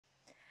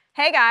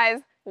Hey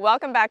guys,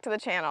 welcome back to the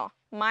channel.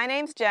 My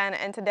name's Jen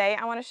and today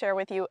I want to share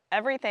with you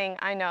everything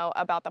I know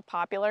about the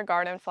popular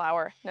garden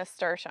flower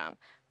Nasturtium.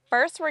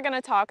 First, we're going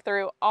to talk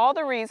through all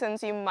the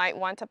reasons you might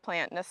want to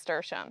plant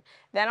Nasturtium.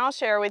 Then I'll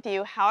share with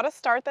you how to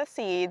start the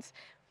seeds,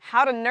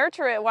 how to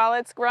nurture it while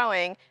it's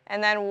growing,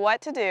 and then what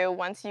to do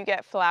once you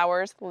get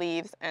flowers,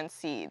 leaves, and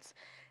seeds.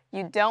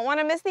 You don't want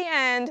to miss the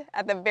end.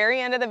 At the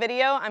very end of the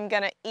video, I'm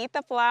going to eat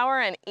the flower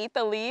and eat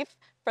the leaf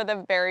for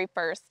the very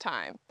first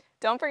time.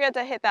 Don't forget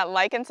to hit that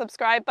like and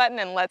subscribe button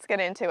and let's get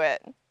into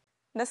it.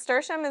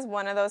 Nasturtium is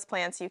one of those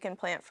plants you can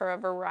plant for a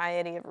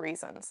variety of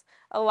reasons.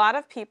 A lot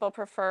of people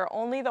prefer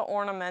only the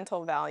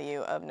ornamental value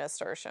of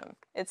nasturtium.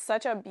 It's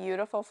such a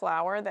beautiful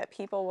flower that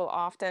people will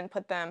often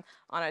put them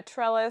on a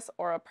trellis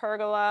or a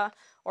pergola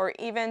or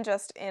even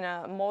just in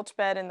a mulch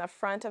bed in the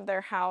front of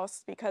their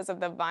house because of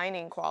the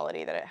vining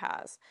quality that it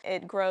has.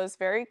 It grows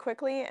very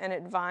quickly and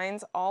it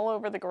vines all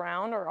over the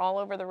ground or all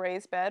over the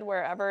raised bed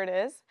wherever it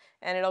is,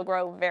 and it'll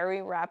grow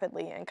very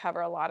rapidly and cover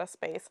a lot of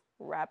space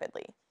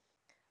rapidly.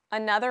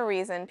 Another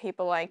reason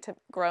people like to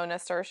grow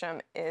nasturtium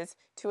is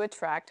to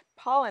attract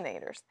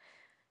pollinators.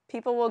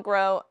 People will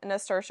grow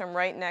nasturtium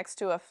right next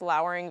to a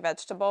flowering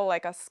vegetable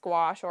like a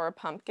squash or a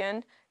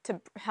pumpkin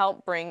to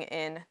help bring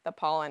in the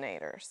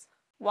pollinators.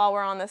 While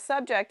we're on the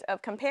subject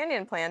of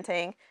companion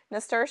planting,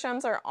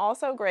 nasturtiums are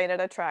also great at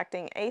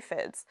attracting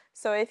aphids.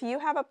 So if you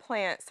have a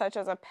plant such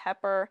as a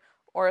pepper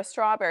or a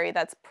strawberry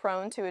that's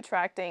prone to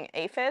attracting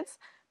aphids,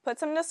 put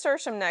some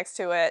nasturtium next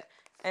to it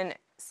and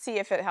see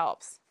if it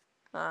helps.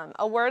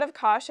 A word of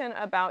caution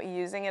about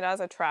using it as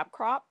a trap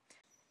crop: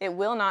 it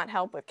will not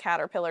help with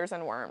caterpillars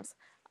and worms.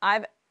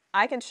 I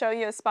can show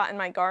you a spot in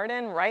my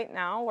garden right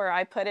now where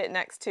I put it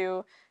next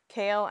to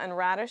kale and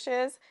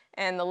radishes,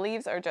 and the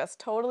leaves are just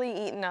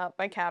totally eaten up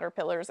by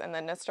caterpillars and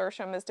the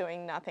nasturtium is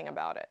doing nothing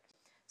about it.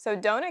 So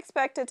don't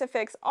expect it to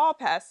fix all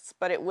pests,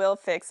 but it will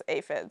fix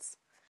aphids.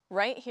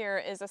 Right here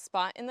is a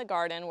spot in the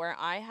garden where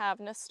I have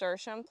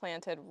nasturtium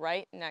planted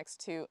right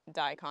next to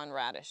daikon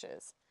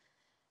radishes.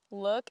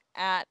 Look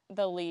at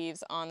the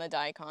leaves on the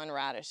daikon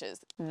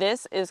radishes.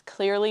 This is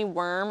clearly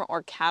worm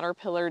or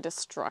caterpillar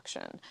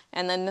destruction,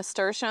 and the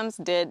nasturtiums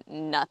did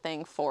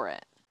nothing for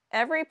it.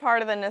 Every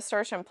part of the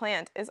nasturtium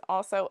plant is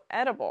also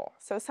edible,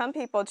 so some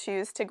people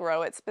choose to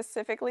grow it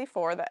specifically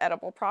for the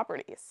edible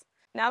properties.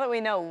 Now that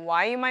we know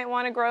why you might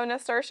want to grow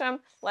nasturtium,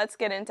 let's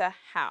get into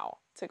how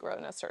to grow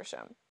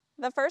nasturtium.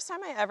 The first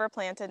time I ever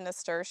planted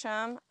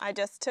nasturtium, I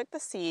just took the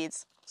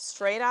seeds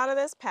straight out of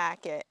this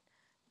packet,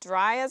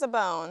 dry as a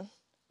bone,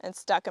 and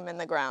stuck them in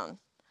the ground.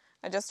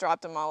 I just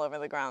dropped them all over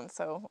the ground,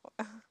 so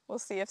we'll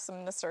see if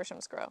some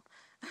nasturtiums grow.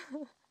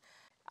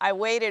 I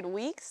waited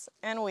weeks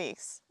and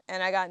weeks,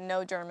 and I got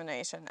no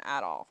germination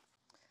at all.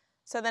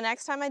 So the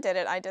next time I did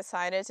it, I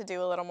decided to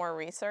do a little more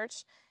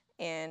research,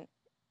 and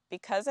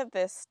because of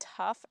this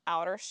tough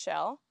outer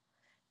shell,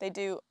 they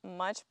do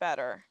much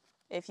better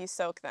if you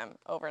soak them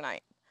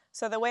overnight.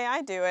 So the way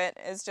I do it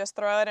is just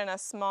throw it in a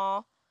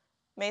small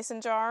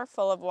mason jar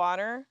full of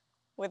water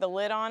with a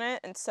lid on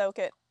it and soak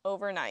it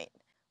overnight.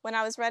 When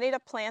I was ready to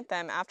plant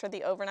them after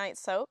the overnight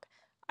soak,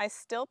 I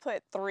still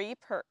put three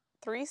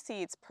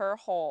seeds per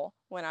hole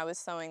when I was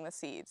sowing the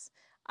seeds.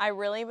 I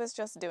really was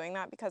just doing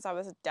that because I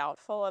was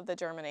doubtful of the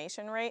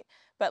germination rate,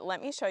 but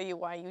let me show you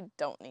why you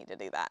don't need to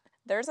do that.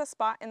 There's a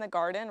spot in the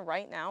garden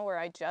right now where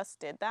I just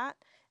did that,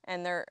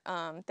 and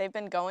they've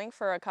been going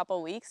for a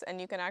couple weeks,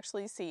 and you can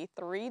actually see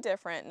 3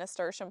 different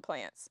nasturtium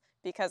plants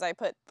because I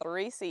put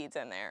 3 seeds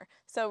in there.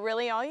 So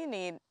really all you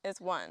need is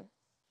 1.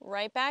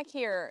 Right back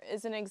here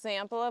is an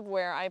example of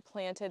where I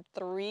planted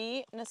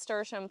 3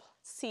 nasturtium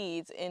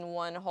seeds in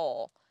 1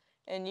 hole.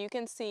 And you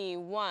can see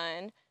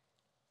 1,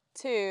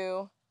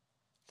 2,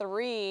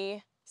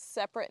 3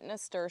 separate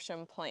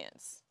nasturtium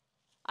plants.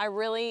 I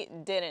really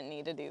didn't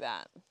need to do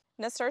that.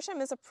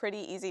 Nasturtium is a pretty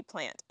easy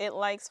plant. It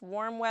likes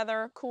warm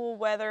weather, cool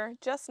weather,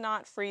 just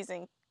not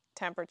freezing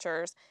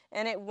temperatures,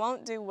 and it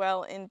won't do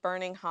well in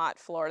burning hot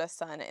Florida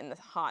sun in the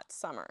hot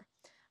summer.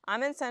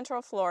 I'm in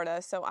Central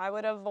Florida, so I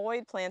would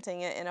avoid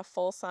planting it in a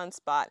full sun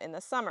spot in the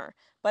summer,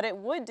 but it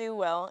would do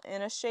well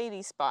in a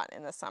shady spot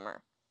in the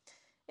summer.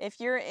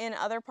 If you're in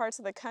other parts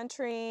of the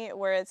country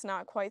where it's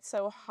not quite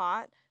so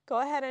hot,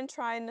 go ahead and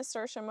try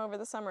nasturtium over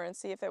the summer and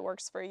see if it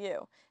works for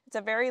you. It's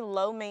a very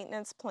low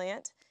maintenance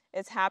plant.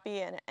 It's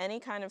happy in any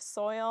kind of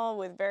soil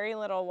with very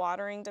little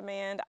watering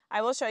demand.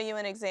 I will show you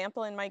an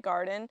example in my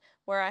garden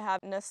where I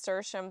have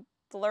nasturtium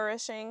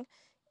flourishing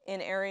in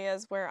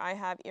areas where I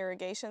have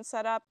irrigation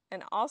set up,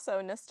 and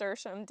also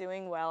nasturtium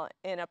doing well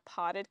in a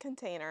potted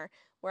container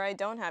where I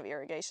don't have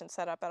irrigation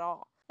set up at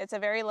all. It's a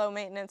very low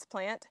maintenance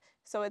plant,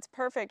 so it's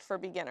perfect for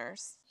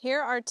beginners. Here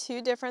are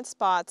 2 different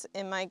spots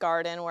in my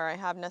garden where I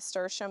have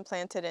nasturtium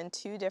planted in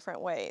 2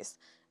 different ways.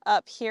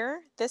 Up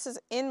here, this is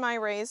in my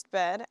raised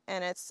bed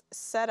and it's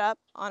set up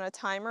on a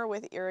timer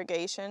with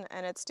irrigation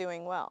and it's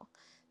doing well.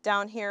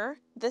 Down here,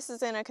 this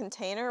is in a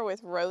container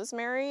with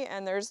rosemary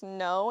and there's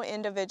no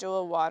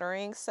individual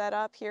watering set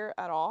up here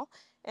at all,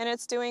 and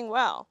it's doing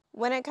well.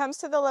 When it comes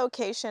to the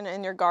location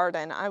in your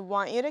garden, I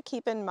want you to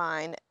keep in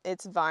mind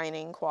its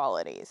vining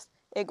qualities.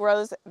 It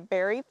grows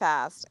very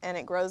fast and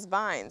it grows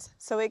vines,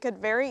 so it could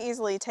very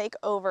easily take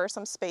over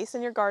some space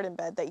in your garden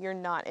bed that you're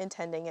not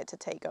intending it to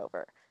take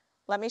over.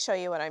 Let me show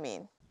you what I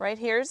mean. Right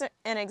here's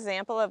an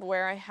example of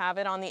where I have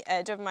it on the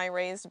edge of my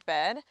raised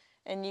bed,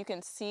 and you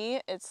can see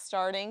it's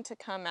starting to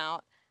come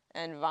out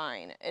and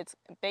vine. It's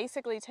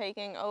basically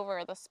taking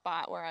over the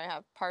spot where I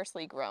have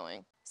parsley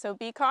growing. So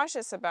be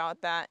cautious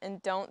about that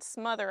and don't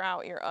smother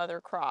out your other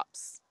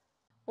crops.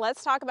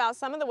 Let's talk about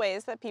some of the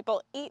ways that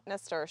people eat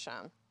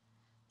nasturtium.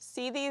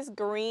 See these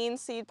green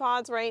seed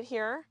pods right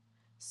here?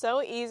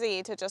 So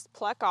easy to just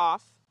pluck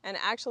off, and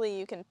actually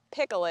you can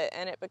pickle it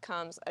and it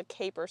becomes a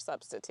caper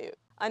substitute.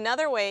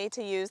 Another way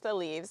to use the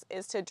leaves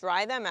is to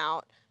dry them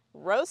out,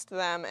 roast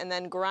them, and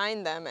then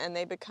grind them, and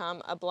they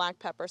become a black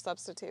pepper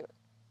substitute.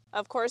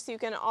 Of course, you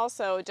can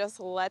also just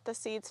let the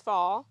seeds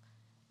fall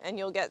and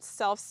you'll get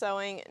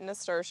self-sowing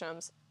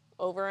nasturtiums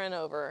over and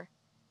over,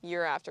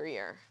 year after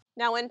year.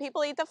 Now, when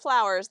people eat the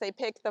flowers, they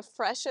pick the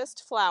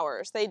freshest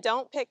flowers. They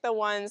don't pick the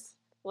ones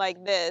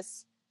like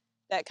this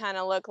that kind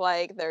of look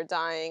like they're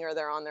dying or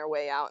they're on their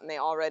way out and they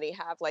already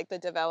have like the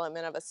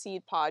development of a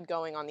seed pod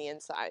going on the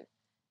inside.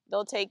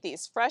 They'll take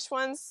these fresh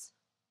ones.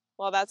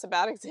 Well, that's a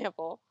bad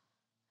example.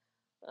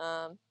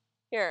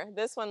 Here,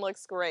 this one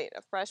looks great,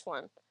 a fresh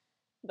one.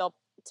 They'll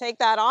take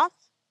that off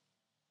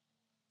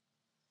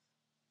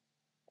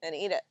and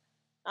eat it.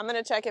 I'm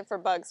going to check it for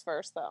bugs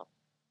first, though.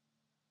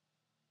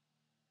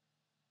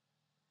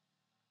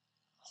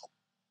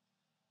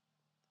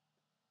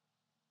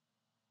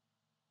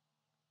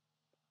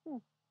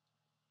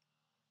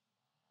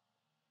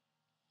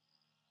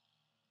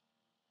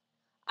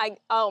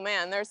 Oh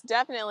man, there's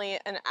definitely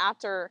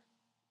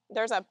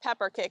there's a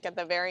pepper kick at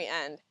the very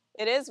end.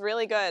 It is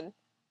really good.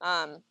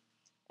 And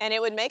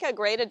it would make a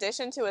great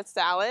addition to a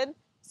salad,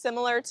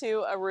 similar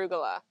to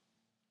arugula.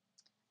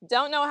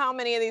 Don't know how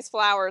many of these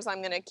flowers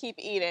I'm going to keep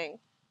eating,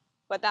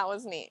 but that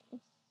was neat.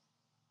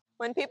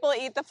 When people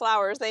eat the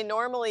flowers, they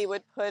normally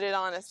would put it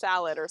on a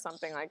salad or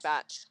something like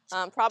that.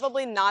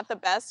 Probably not the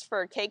best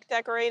for cake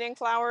decorating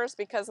flowers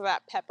because of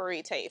that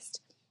peppery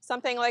taste.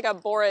 Something like a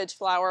borage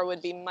flower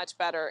would be much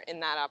better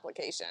in that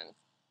application.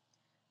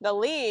 The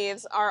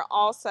leaves are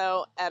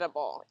also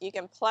edible. You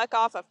can pluck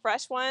off a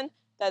fresh one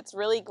that's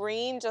really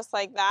green, just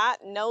like that.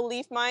 No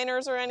leaf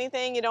miners or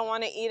anything. You don't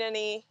want to eat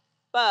any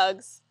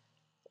bugs.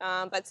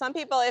 But some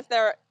people, if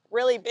they're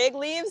really big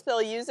leaves,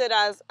 they'll use it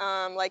as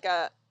like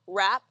a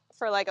wrap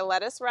for like a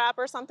lettuce wrap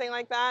or something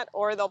like that,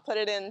 or they'll put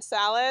it in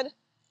salad.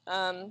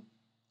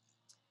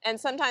 And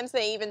sometimes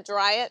they even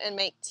dry it and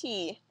make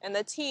tea. And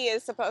the tea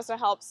is supposed to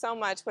help so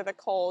much with a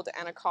cold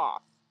and a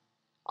cough.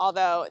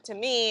 Although, to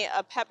me,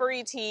 a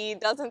peppery tea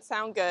doesn't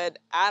sound good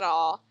at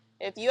all.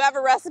 If you have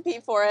a recipe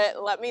for it,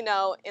 let me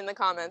know in the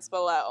comments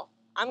below.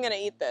 I'm going to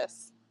eat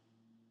this.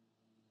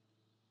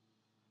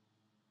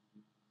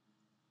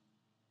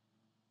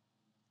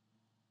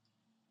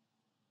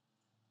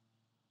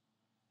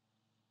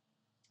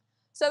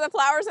 So the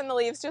flowers and the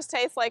leaves just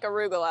taste like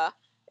arugula.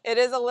 It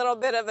is a little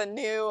bit of a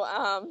new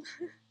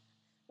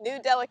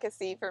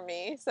delicacy for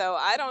me, so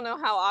I don't know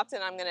how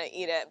often I'm going to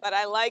eat it, but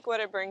I like what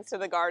it brings to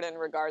the garden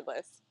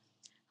regardless.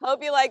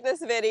 Hope you like this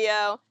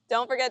video.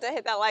 Don't forget to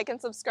hit that like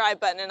and subscribe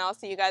button, and I'll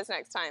see you guys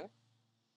next time.